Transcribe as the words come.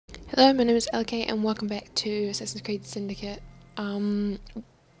Hello, my name is LK and welcome back to Assassin's Creed Syndicate. I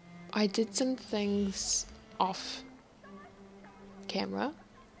did some things off camera.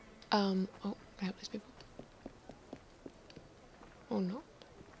 Oh, I hope there's people. Or not.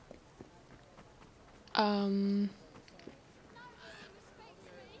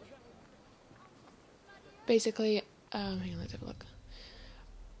 Basically, hang on, let's have a look.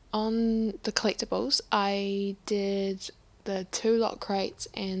 On the collectibles, I did the 2 lock crates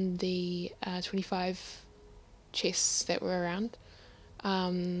and the 25 chests that were around.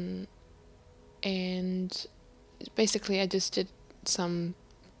 And basically I just did some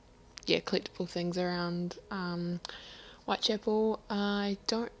collectible things around Whitechapel. I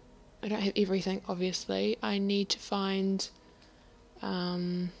don't have everything, obviously. I need to find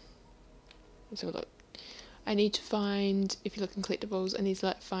let's have a look. I need to find, if you look in collectibles, I need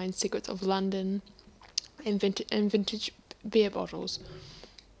to find Secrets of London and vintage beer bottles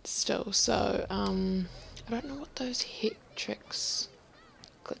still. So I don't know what those hit tricks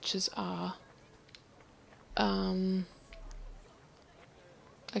glitches are.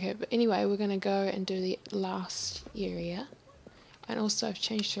 Okay, but anyway, we're gonna go and do the last area. And also I've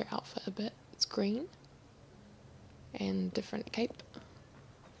changed her outfit a bit. It's green. And different cape.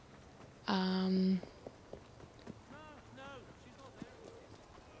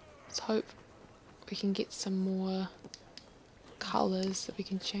 Let's hope we can get some more colours that we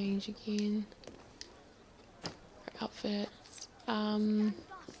can change again. Her outfits.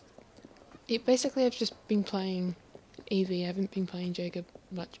 Yeah, basically I've just been playing Evie. I haven't been playing Jacob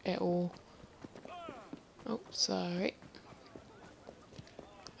much at all. Oh, sorry.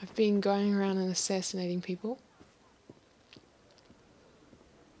 I've been going around and assassinating people.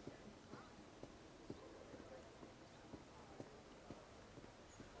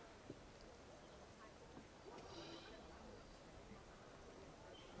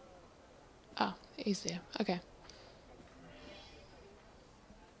 Ah, he's there. Okay.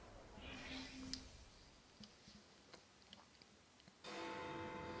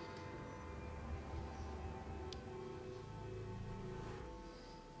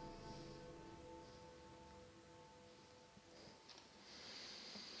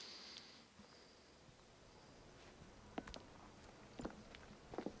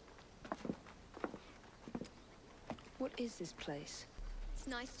 What is this place? It's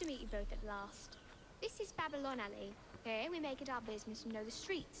nice to meet you both at last. This is Babylon Alley. Here we make it our business to know the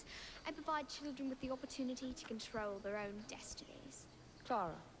streets and provide children with the opportunity to control their own destinies.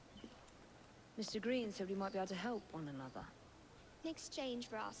 Clara. Mr. Green said we might be able to help one another. In exchange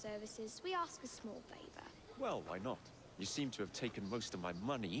for our services, we ask a small favor. Well, why not? You seem to have taken most of my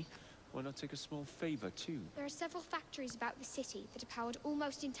money. Why not take a small favor, too? There are several factories about the city that are powered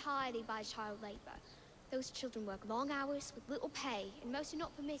almost entirely by child labor. Those children work long hours with little pay, and most are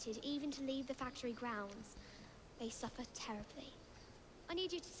not permitted even to leave the factory grounds. They suffer terribly. I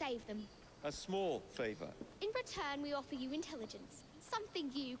need you to save them. A small favor. In return, we offer you intelligence,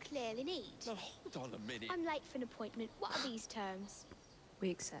 something you clearly need. Now, hold on a minute. I'm late for an appointment. What are these terms? We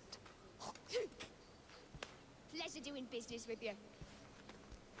accept. Pleasure doing business with you.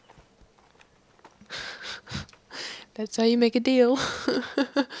 That's how you make a deal.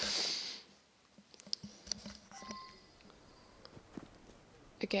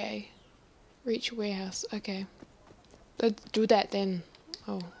 Okay. Reach warehouse. Okay. Let's do that then.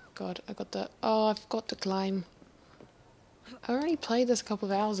 Oh god, I got the... Oh, I've got to climb. I already played this a couple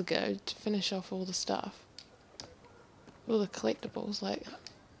of hours ago to finish off all the stuff. All the collectibles, like...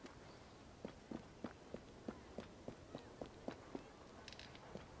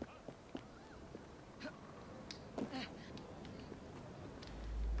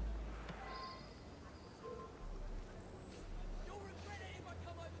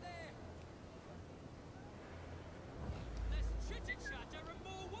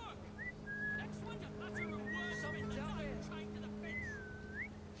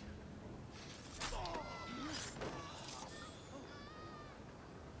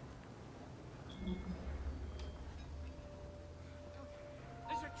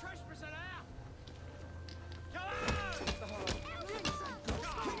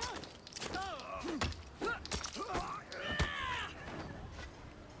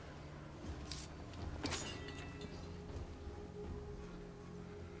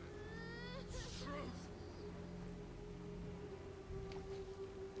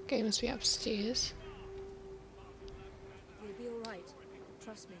 Okay, must be upstairs. You'll be all right.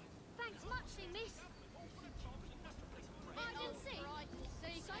 Trust me. Thanks muchly, miss. I can see.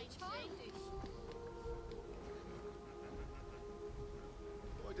 So childish.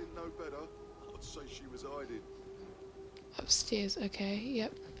 If I didn't know better, I'd say she was hiding. Upstairs, okay,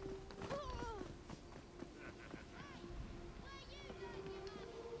 yep.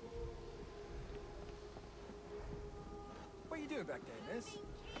 you doing back there, miss?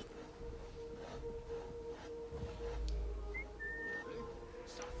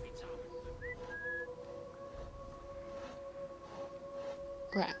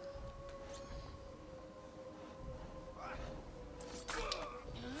 Right.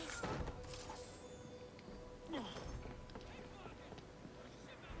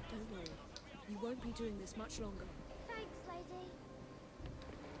 Don't worry. You won't be doing this much longer. Thanks, lady.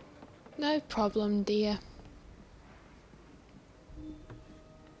 No problem, dear.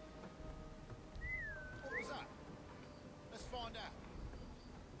 What was that? Let's find out.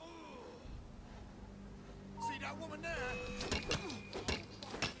 See that woman there?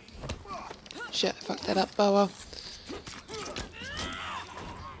 Shit, I fucked that up. Oh well.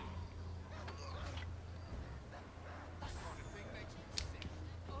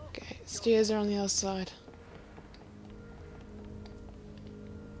 Okay, stairs are on the other side.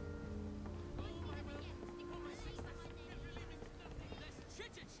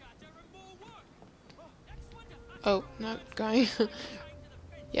 Oh, no, going.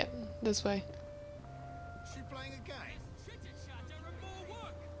 Yep, this way. She playing a game?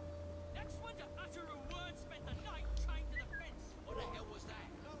 What the hell was that?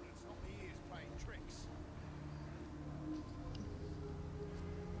 No, that's not me ears playing tricks.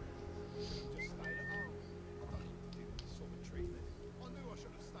 Just stayed at home. I don't need to deal with this sort of treatment. I knew I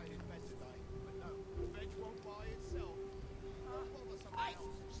should have stayed in bed today, but no, revenge won't buy itself. Bother someone Hey,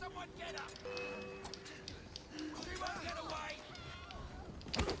 else. someone get her! She won't get away!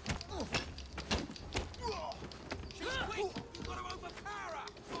 She's weak! You've got to overpower her!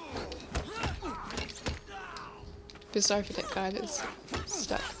 Feel sorry for that guy that's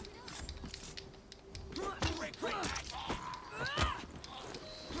stuck.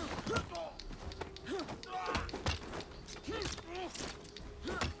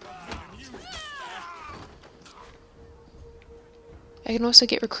 I can also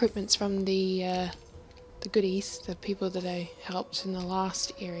get recruitments from the goodies, the people that I helped in the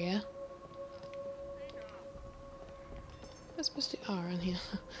last area. What's supposed to? Oh, around here.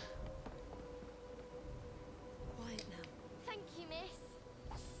 Quiet now. Thank you,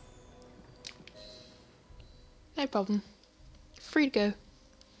 miss. No problem. Free to go.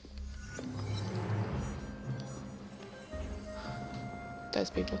 Those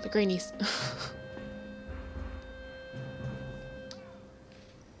people, the greenies.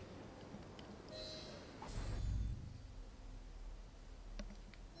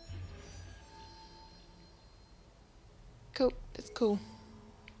 Cool, that's cool.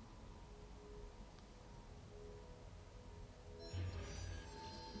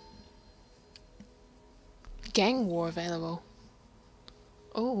 Gang war available.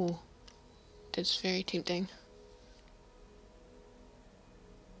 Oh, that's very tempting.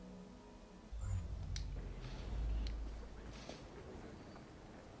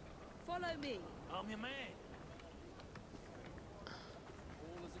 Follow me. I'm your man.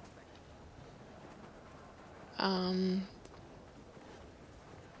 Um,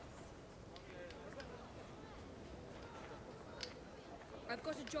 I've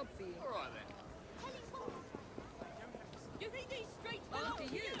got a job for you. All right then. You think these streets belong to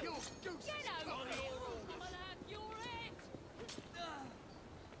you? You're goose. Get out of here! I'll have your head!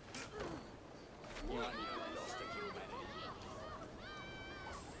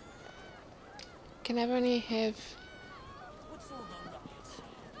 can I only have? What's all the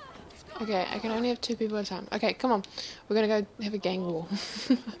nuggets? Okay, I can only have 2 people at a time. Okay, come on, we're gonna go have a gang war. What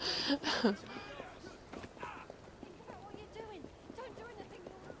are you doing? Don't do anything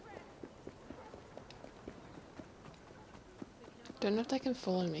you'll regret. Don't know if they can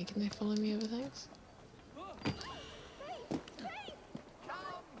follow me. Can they follow me over things? Look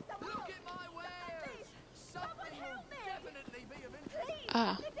at my wares. Something will definitely be of interest.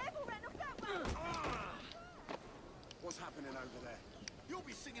 Ah, What's happening over there? You'll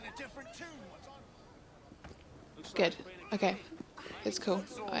be singing a different tune once I'm... good. Okay, it's cool.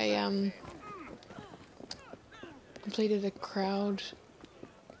 I completed a crowd.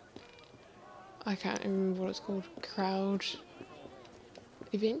 I can't remember what it's called. Crowd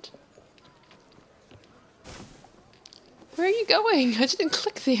event. Where are you going? I didn't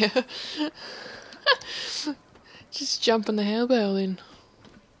click there. Just jump on the hellbell then.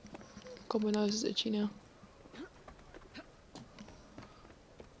 God, my nose is itchy now.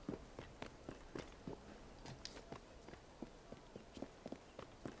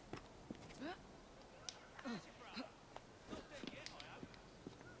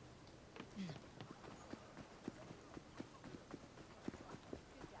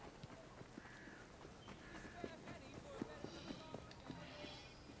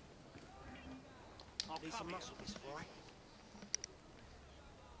 Need some muscle, this boy.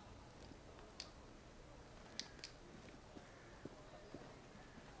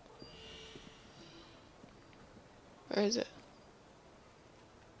 Where is it?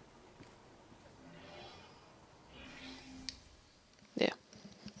 There.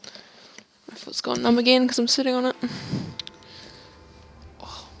 My foot's gone numb again because I'm sitting on it.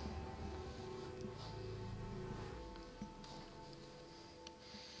 Oh.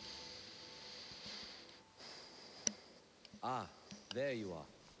 Ah, there you are.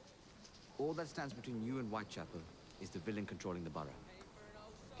 All that stands between you and Whitechapel is the villain controlling the borough.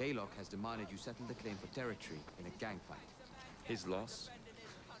 Kaylock has demanded you settle the claim for territory in a gang fight. His loss?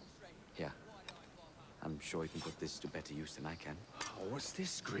 Yeah. I'm sure he can put this to better use than I can. Oh, what's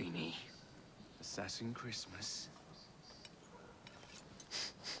this, Greenie? Assassin Christmas.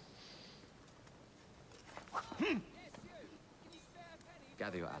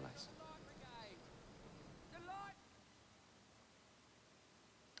 Gather your allies.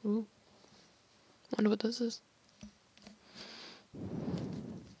 Ooh. Wonder what this is.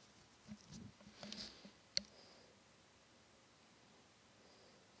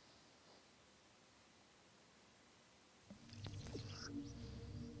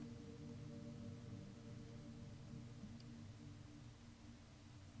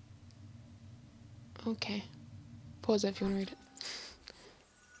 Okay. Pause it if you want to read it.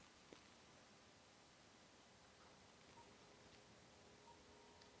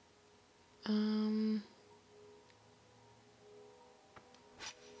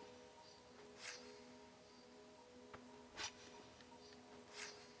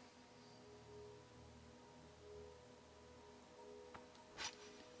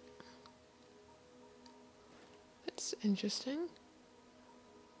 That's interesting.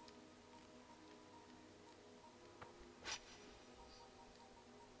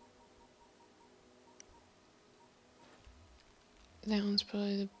 That one's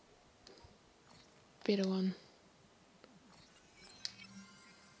probably the better one.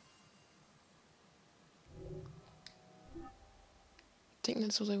 I think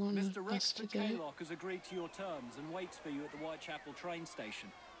that's all they wanted Mr. us to Rexford do. Kaylock has agreed to your terms and waits for you at the Whitechapel train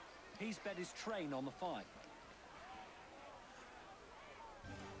station. He's bet his train on the fight.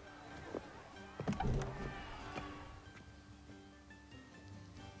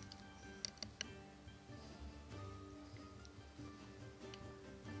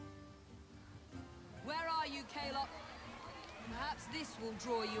 Where are you, Kaylock? Perhaps this will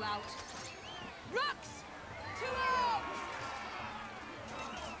draw you out. Rux! To arms!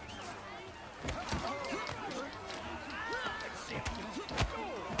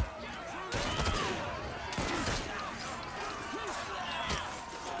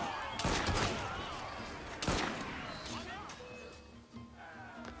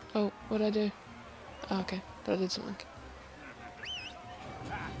 Oh, what'd I do? Oh, okay, but I did something.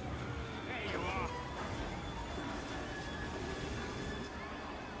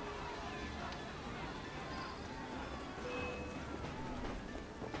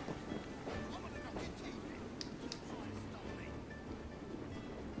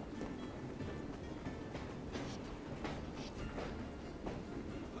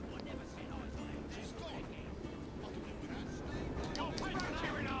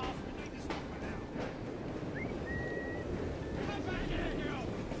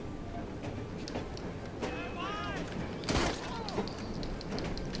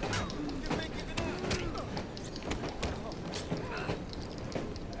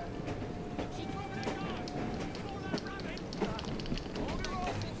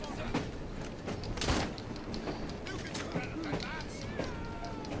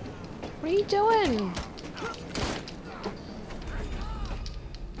 What are you doing?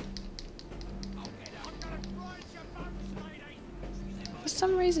 For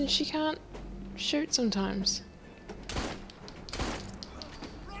some reason she can't shoot sometimes.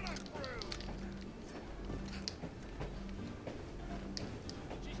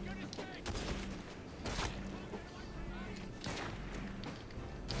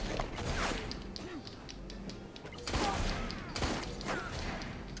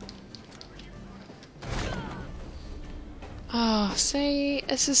 Oh, see,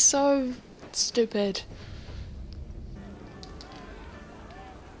 this is so stupid.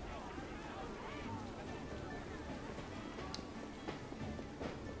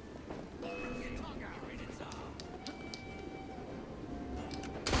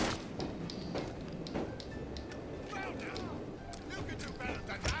 You can do better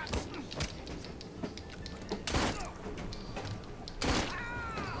than that.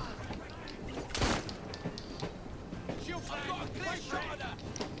 Shield flag. I've got a clear shot of that.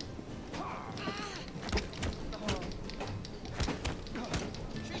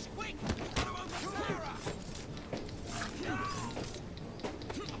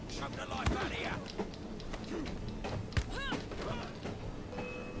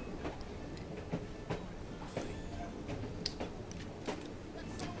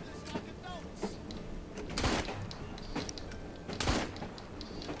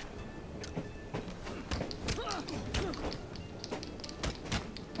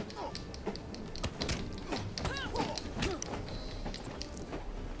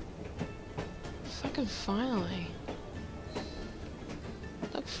 finally.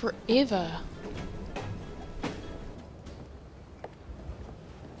 Took forever.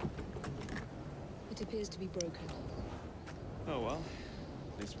 It appears to be broken. Oh well,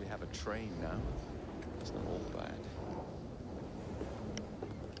 at least we have a train now. It's not all bad.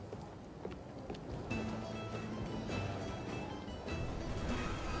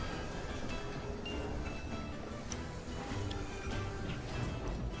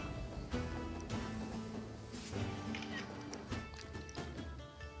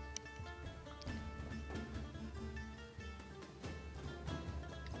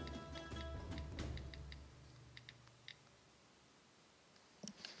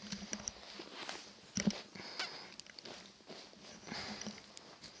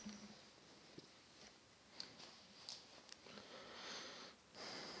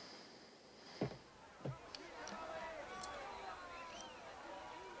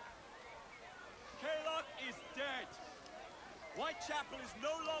 Kaylock is dead. Whitechapel is no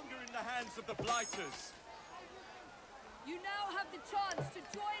longer in the hands of the Blighters. You now have the chance to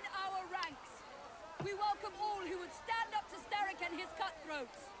join our ranks. We welcome all who would stand up to Starrick and his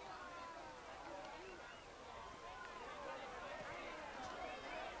cutthroats.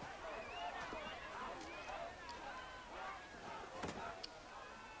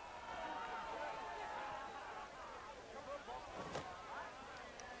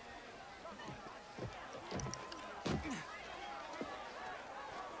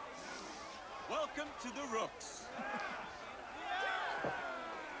 Welcome to the Rooks.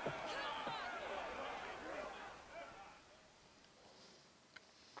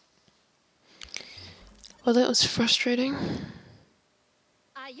 Well, that was frustrating.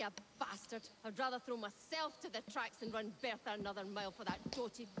 Ah, you bastard. I'd rather throw myself to the tracks than run Bertha another mile for that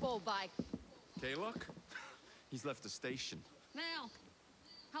doted ball bag. Kaylock? He's left the station. Well,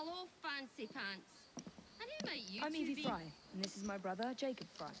 hello, fancy pants. And who might you I'm two Evie be? Fry, and this is my brother, Jacob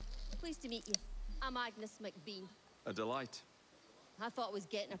Fry. Pleased to meet you. I'm Agnes McBean. A delight. I thought I was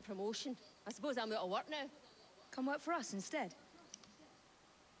getting a promotion. I suppose I'm out of work now. Come work for us instead.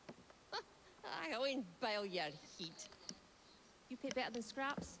 I won't bile your heat. You pay better than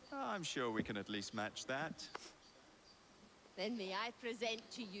scraps? I'm sure we can at least match that. Then may I present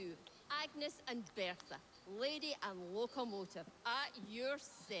to you Agnes and Bertha, lady and locomotive, at your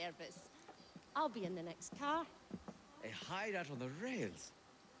service. I'll be in the next car. A hideout on the rails.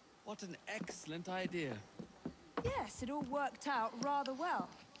 What an excellent idea. Yes, it all worked out rather well.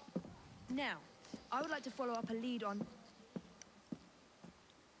 Now, I would like to follow up a lead on...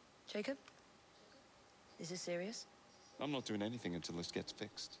 Jacob? Is this serious? I'm not doing anything until this gets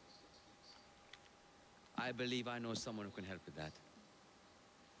fixed. I believe I know someone who can help with that.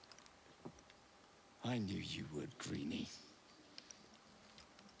 I knew you would, Greenie.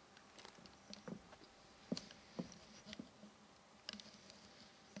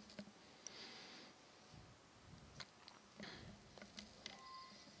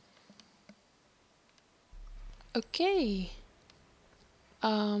 Okay.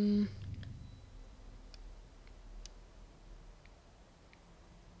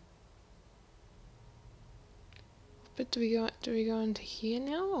 But do we go into here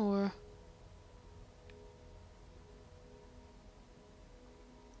now, or?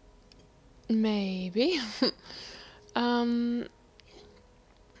 Maybe. I'm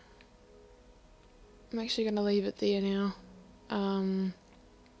actually gonna leave it there now.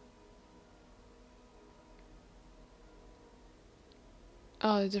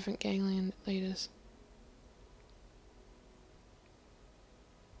 Oh, the different gangland leaders.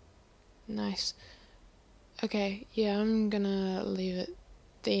 Nice. Okay, yeah, I'm gonna leave it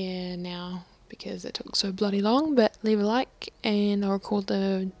there now because it took so bloody long, but leave a like and I'll record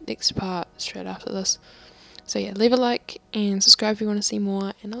the next part straight after this. So yeah, leave a like and subscribe if you want to see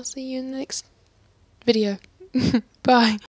more, and I'll see you in the next video. Bye.